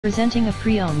Presenting a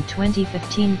pre-owned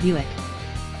 2015 Buick.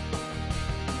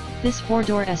 This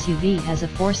four-door SUV has a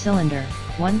four-cylinder,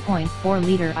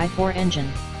 1.4-liter i4 engine,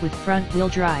 with front-wheel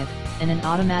drive, and an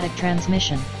automatic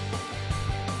transmission.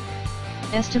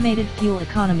 Estimated fuel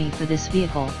economy for this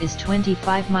vehicle is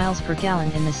 25 miles per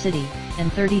gallon in the city,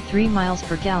 and 33 miles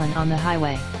per gallon on the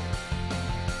highway.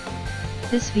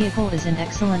 This vehicle is in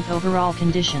excellent overall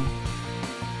condition.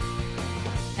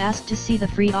 Ask to see the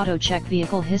free AutoCheck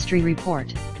Vehicle History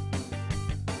Report.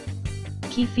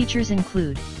 Key features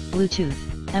include Bluetooth,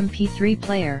 MP3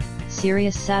 player,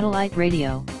 Sirius satellite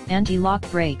radio, anti-lock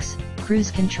brakes, cruise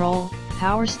control,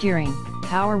 power steering,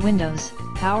 power windows,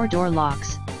 power door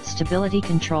locks, stability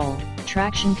control,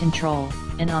 traction control,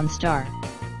 and OnStar.